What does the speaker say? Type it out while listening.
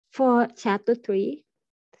For chapter 3,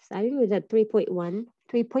 starting with the 3.1.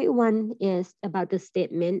 3.1 is about the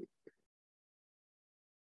statement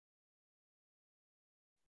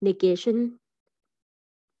negation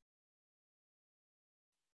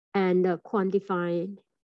and the quantified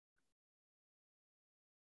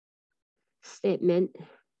statement.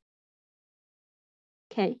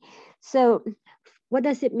 Okay, so what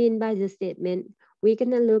does it mean by the statement? We're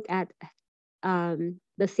gonna look at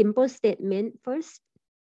the simple statement first.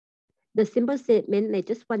 The simple statement, like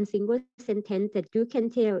just one single sentence that you can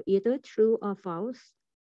tell either true or false,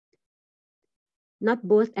 not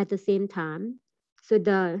both at the same time. So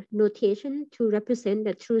the notation to represent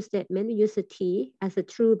the true statement, we use a T as a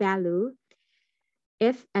true value,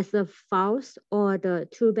 F as a false, or the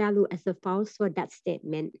true value as a false for that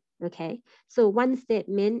statement. Okay, so one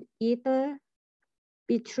statement either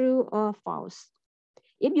be true or false.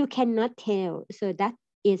 If you cannot tell, so that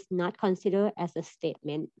is not considered as a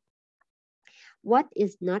statement. What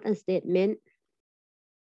is not a statement?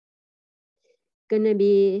 Gonna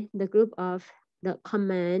be the group of the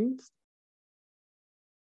commands,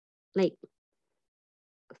 like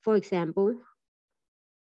for example,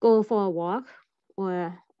 go for a walk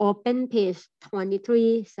or open page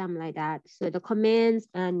 23, something like that. So the commands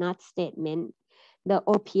are not statement. The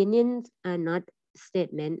opinions are not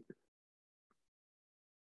statement.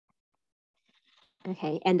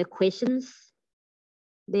 Okay, and the questions,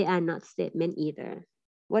 they are not statement either.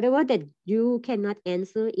 Whatever that you cannot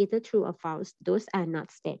answer either true or false, those are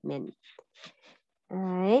not statement. All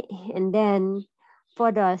right, and then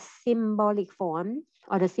for the symbolic form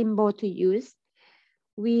or the symbol to use,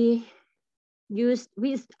 we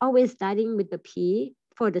always starting with the P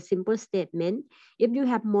for the simple statement. If you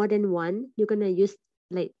have more than one, you're gonna use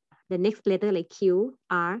like the next letter like Q,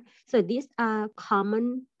 R. So these are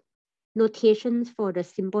common notations for the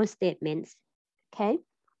simple statements. Okay.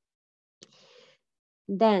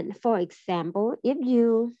 Then, for example, if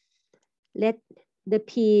you let the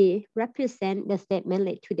P represent the statement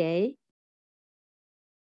like today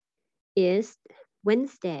is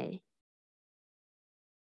Wednesday.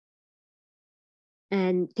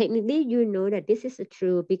 And technically, you know that this is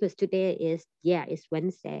true because today is, it's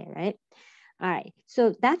Wednesday, right? All right,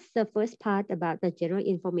 so that's the first part about the general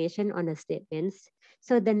information on the statements.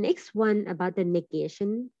 So the next one about the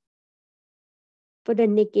negation. For the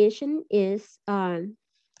negation is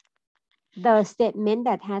the statement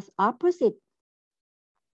that has opposite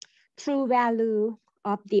true value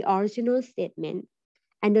of the original statement.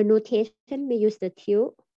 And the notation, we use the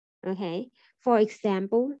tilde, okay? For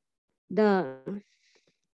example, the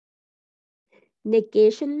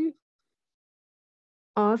negation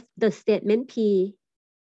of the statement P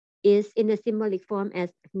is in a symbolic form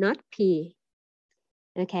as not P,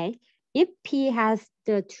 okay? If P has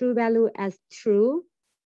the true value as true,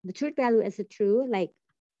 the truth value as a true, like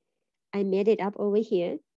I made it up over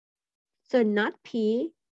here. So not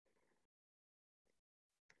P,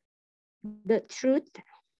 the truth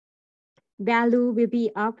value will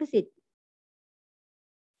be opposite.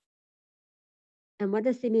 And what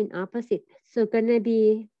does it mean opposite? So gonna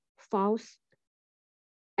be false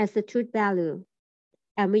as the truth value.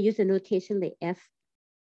 And we use a notation like F.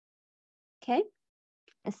 Okay,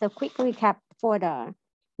 so quick recap for the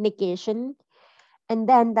negation. And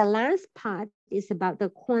then the last part is about the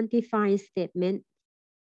quantified statement.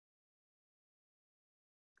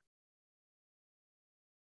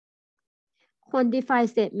 Quantified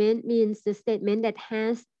statement means the statement that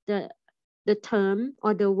has the term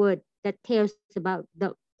or the word that tells about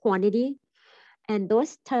the quantity. And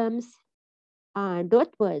those terms, those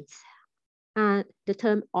words are the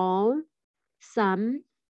term all, some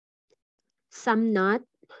not,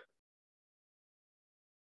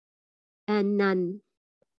 and none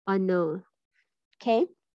or no. Okay.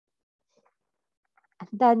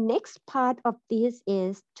 The next part of this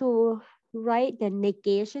is to write the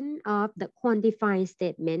negation of the quantified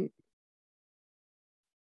statement.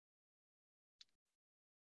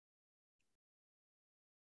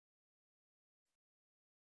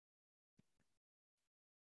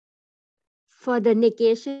 For the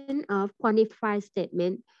negation of quantified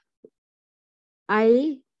statement,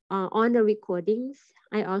 on the recordings,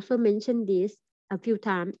 I also mentioned this a few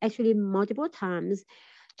times, actually multiple times,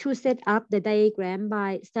 to set up the diagram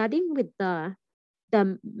by starting with the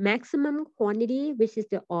maximum quantity, which is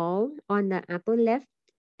the all on the upper left,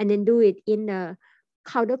 and then do it in the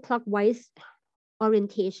counterclockwise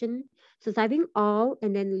orientation. So typing all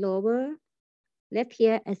and then lower left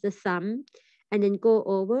here as the sum, and then go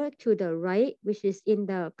over to the right, which is in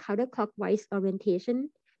the counterclockwise orientation.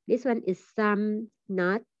 This one is sum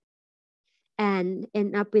not. and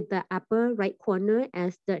end up with the upper right corner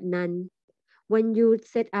as the none. When you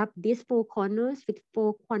set up these four corners with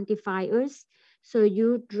four quantifiers, so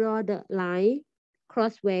you draw the line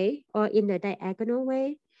crossway or in the diagonal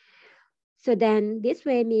way. So then this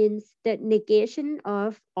way means the negation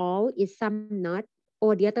of all is some not,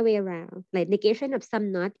 or the other way around. Like negation of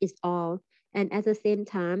some not is all. And at the same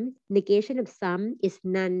time, negation of some is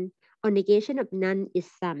none, or negation of none is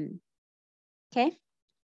some. Okay?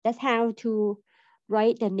 That's how to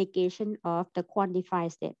write the negation of the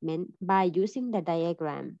quantified statement by using the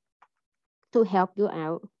diagram to help you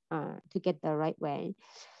out to get the right way.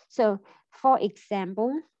 So for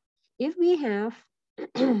example, if we have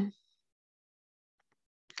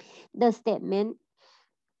the statement,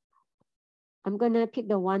 I'm gonna pick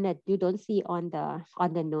the one that you don't see on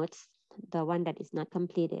the notes, the one that is not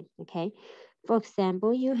completed. Okay. For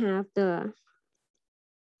example, you have the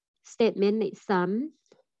statement like some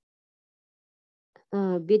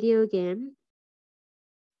video game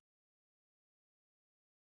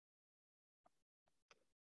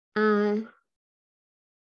are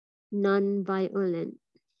non-violent.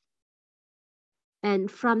 And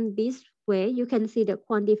from this way, you can see the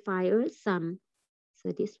quantifier some.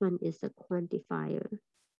 So this one is the quantifier.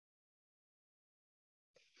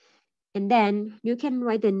 And then you can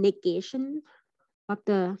write the negation of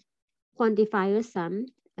the quantifier some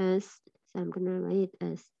as, so I'm gonna write it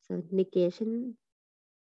as so negation.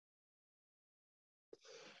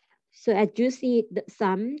 So as you see, the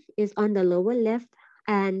sum is on the lower left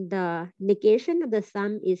and the negation of the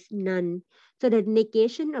sum is none. So the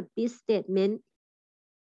negation of this statement,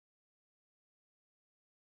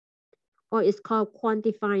 or it's called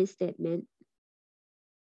quantifying statement,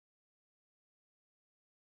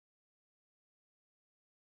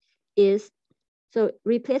 is, so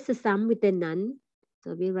replace the sum with the none.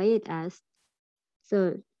 So we write it as,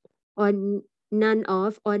 so on none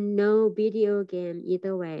of or no video game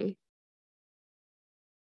either way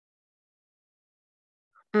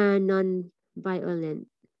are non-violent.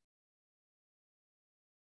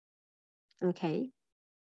 Okay,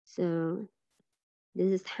 so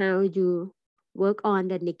this is how you work on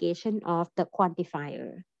the negation of the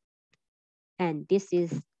quantifier. And this is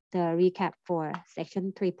the recap for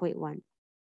section 3.1.